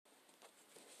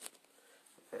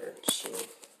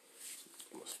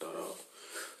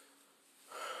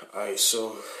Alright,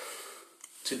 so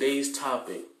today's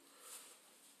topic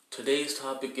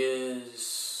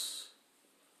is,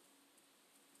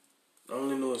 I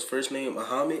only know his first name,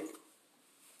 Muhammad.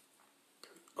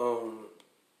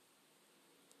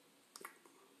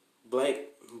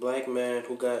 Black man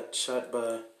who got shot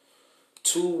by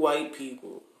two white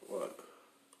people,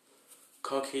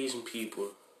 Caucasian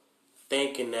people,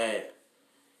 thinking that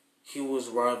he was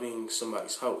robbing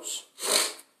somebody's house.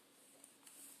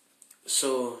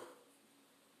 So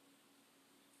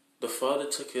the father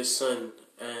took his son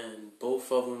and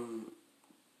both of them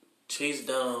chased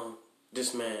down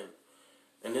this man.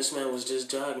 And this man was just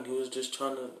jogging. He was just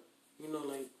trying to,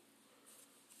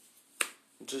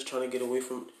 just trying to get away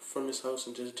from his house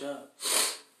and just jog.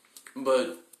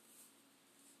 But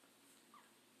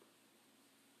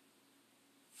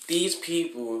these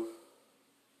people,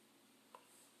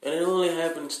 and it only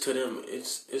happens to them,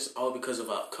 it's all because of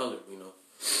our color,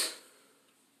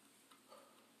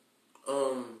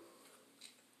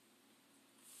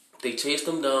 They chased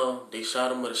him down, they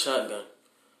shot him with a shotgun.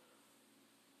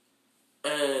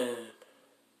 And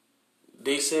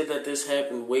they said that this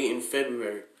happened way in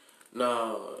February.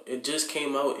 Now, it just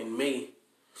came out in May.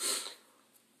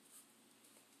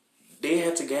 They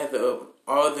had to gather up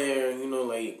all their,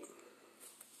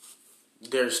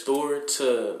 their store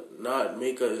to not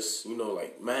make us,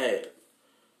 mad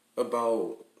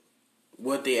about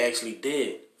what they actually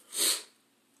did.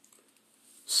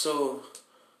 So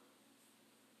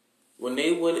when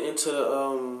they went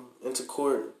into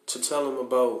court to tell them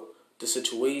about the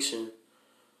situation,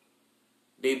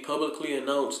 they publicly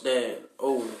announced that,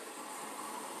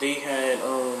 they had,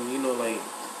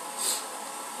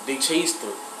 they chased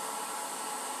him.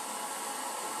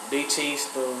 They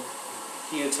chased him,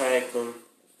 he attacked them,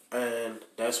 and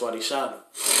that's why they shot him.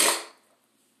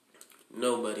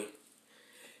 Nobody.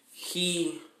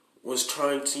 He was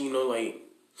trying to,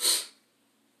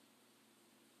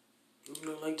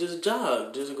 just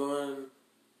jog, just go and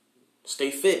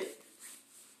stay fit.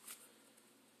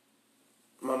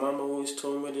 My mama always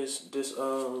told me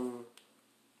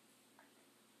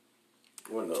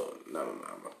well, no, not my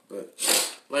mama,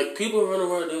 but, people run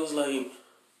around, it was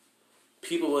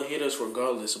people will hate us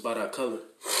regardless about our color.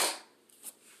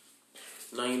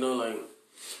 Now,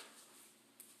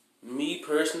 me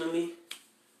personally,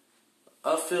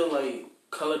 I feel like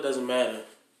color doesn't matter.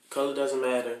 Color doesn't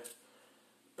matter,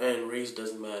 and race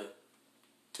doesn't matter,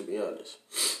 to be honest.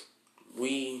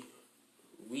 We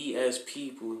as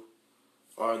people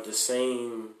are the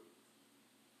same.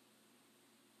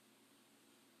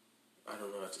 I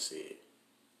don't know how to say it.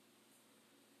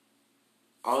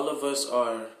 All of us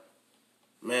are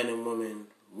man and woman,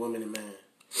 woman and man.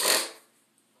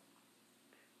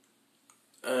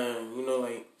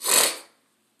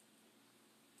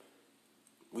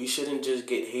 We shouldn't just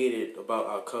get hated about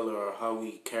our color or how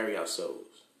we carry ourselves,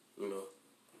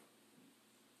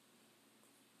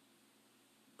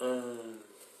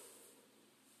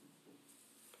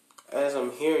 As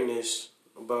I'm hearing this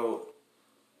about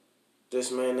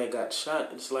this man that got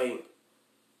shot, it's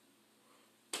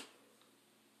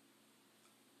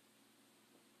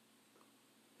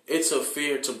it's a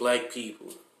fear to black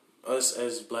people, us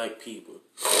as black people,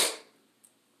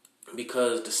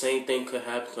 because the same thing could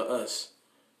happen to us.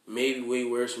 Maybe way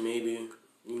worse, maybe,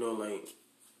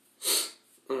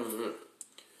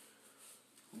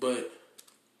 But,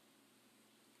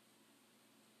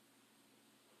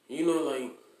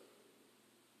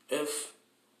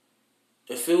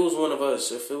 if it was one of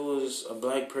us, if it was a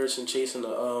black person chasing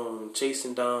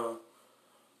down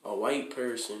a white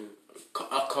person,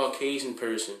 a Caucasian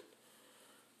person,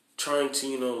 trying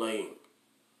to,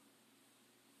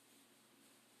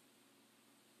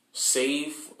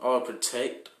 save or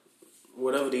protect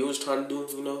whatever they was trying to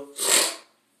do,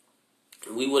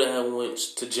 we would have went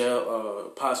to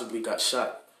jail, possibly got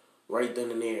shot right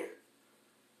then and there.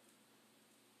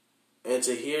 And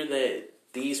to hear that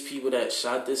these people that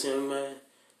shot this young man,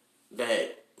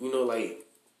 that,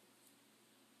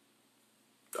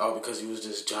 because he was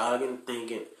just jogging,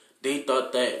 thinking, they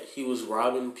thought that he was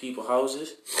robbing people's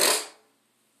houses,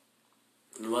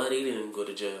 why they didn't go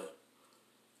to jail?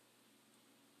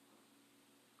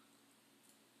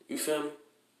 You feel me?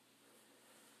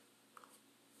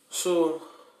 So,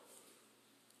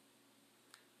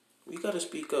 we gotta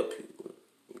speak up, people.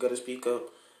 We gotta speak up.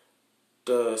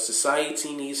 The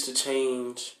society needs to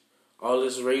change. All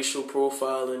this racial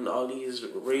profiling, all these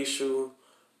racial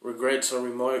regrets or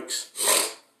remarks,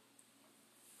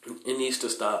 it needs to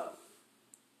stop.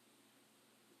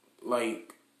 It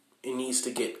needs to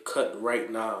get cut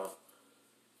right now.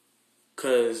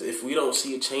 Because if we don't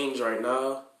see a change right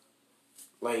now,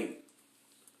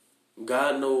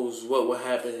 God knows what will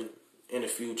happen in the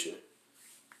future.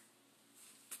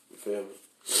 You feel me?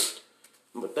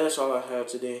 But that's all I have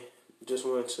today. Just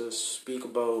wanted to speak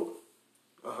about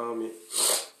Muhammad.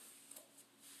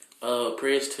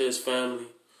 Prayers to his family.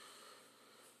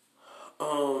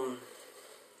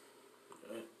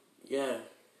 Yeah.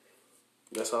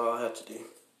 That's all I have today.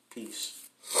 Peace.